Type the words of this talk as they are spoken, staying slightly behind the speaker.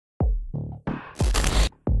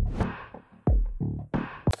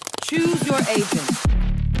Choose your agent.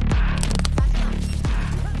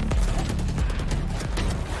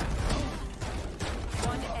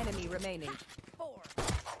 One enemy remaining. 4.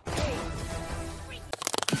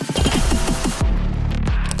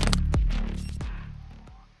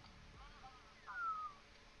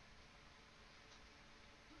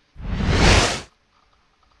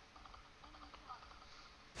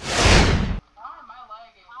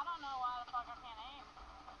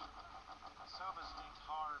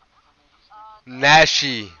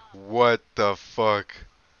 Nashi, what the fuck?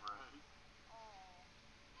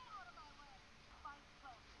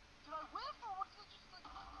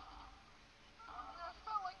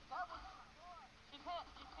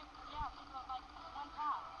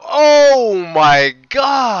 Oh my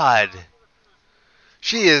god!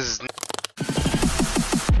 She is.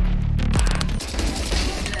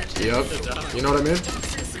 Yep. You know what I mean?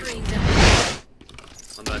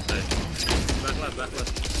 On that side. Back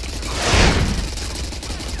left.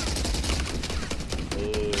 Oh,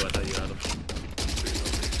 I thought you had him.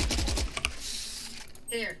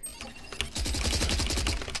 Here.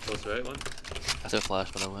 Close right one. I said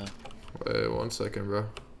flash, but I went. Wait 1 second, bro.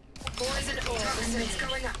 Poison orb is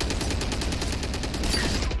going up.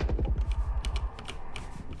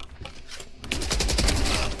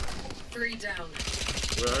 Three down.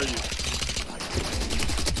 Where are you?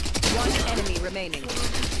 One enemy remaining.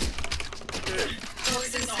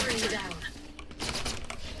 Poison screen down.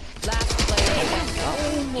 Last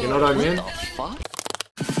player. You know what I mean? What the fuck?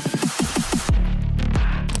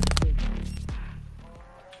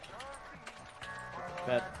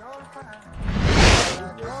 Bet.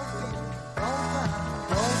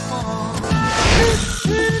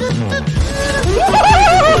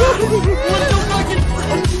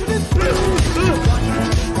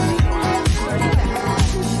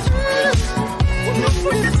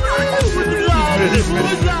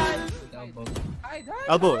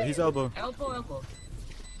 Elbow, he's elbow. Elbow.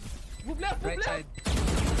 Move left, Right side.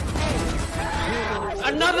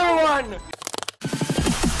 Another one!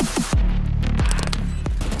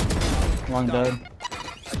 Long dead.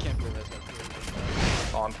 I can't believe that's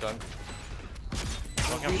Oh, I'm done.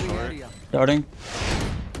 Long I'm short. There Oh, they it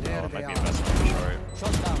might be are. investment for short.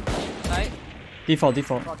 Shot down. Side. Default.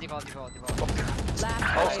 Default. Last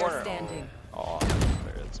Oh, player corner. standing. Oh,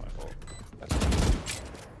 that's my fault. That's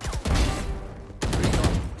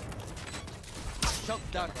Shot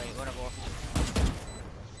down. Wait, what about?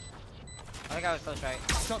 I think I was close, right?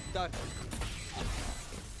 Shot down.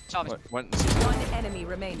 Chop. One Enemy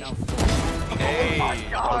remaining. Hey.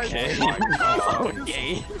 Okay.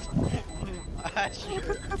 Okay.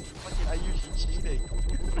 I usually cheating.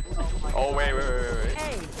 Oh, wait.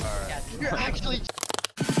 Hey. Alright. You're actually.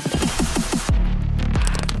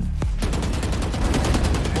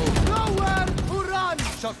 Nowhere to run.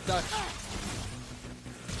 Shot down.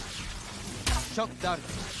 Shot down.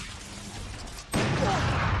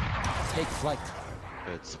 Take flight.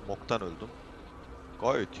 Evet, smoke'tan öldüm.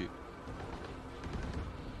 Gayet iyi.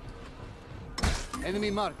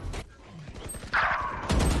 Enemy mark.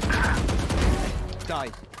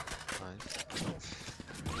 Die. Nice.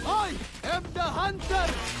 I am the hunter.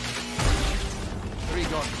 3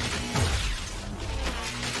 gone.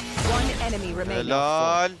 One enemy remaining.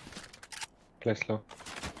 Helal. Play slow.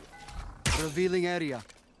 Revealing area.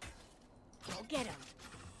 Go get him.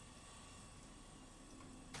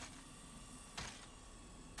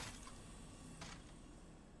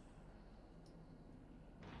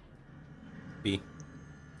 B.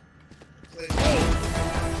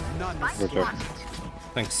 None.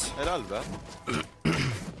 Thanks. Helal be.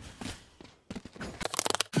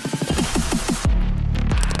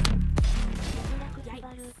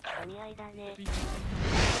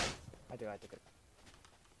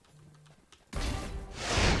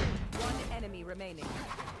 One enemy remaining.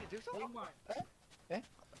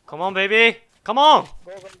 Come on, baby. Come on.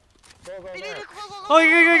 Oh,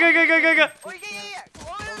 go.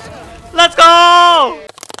 Let's go.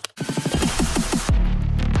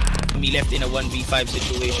 Me left in a 1v5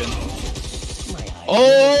 situation.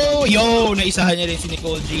 Oh, yo, naisahan niya rin si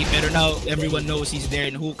Nicole G, pero now everyone knows he's there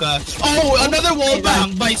in hookah. Oh, another wall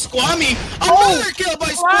bang by Skwamy. Another kill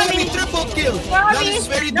by Skwamy, triple kill. That is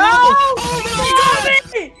very doable. Oh my god!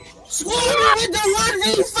 Skwamy with the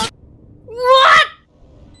 1v5. What?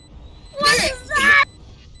 What is that?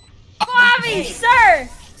 Skwamy, sir!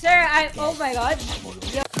 Sir, oh my god.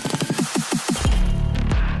 Yo.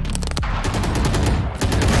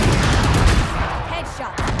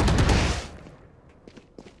 Headshot.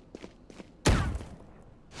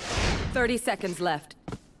 30 seconds left.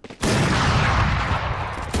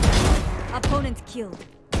 Opponent killed.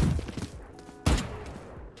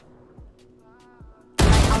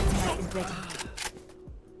 ready.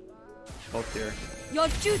 Both here. Your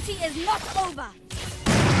duty is not over.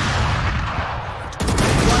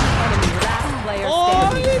 Enemy, last player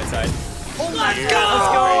standing. This side. Let's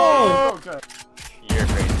go! You're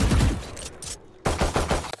crazy.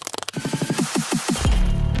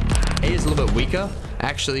 A is a little bit weaker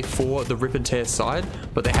actually for the rip and tear side,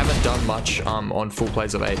 but they haven't done much on full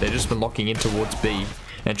plays of A. They've just been locking in towards B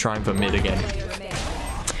and trying for mid again.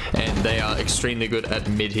 And they are extremely good at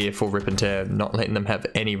mid here for rip and tear, not letting them have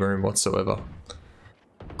any room whatsoever.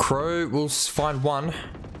 Crow will find one,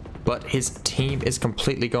 but his team is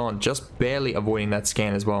completely gone, just barely avoiding that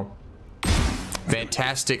scan as well.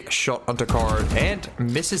 Fantastic shot onto Caro and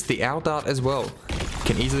misses the owl dart as well.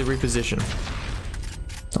 Can easily reposition.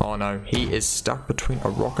 Oh no, he is stuck between a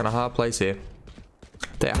rock and a hard place here.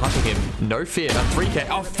 They're hunting him. No fear. A 3K.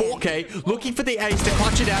 Oh, 4K. Looking for the ace to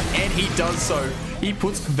clutch it out, and he does so. He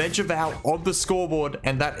puts Venture Vow on the scoreboard,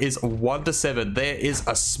 and that is 1-7. There is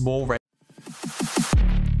a small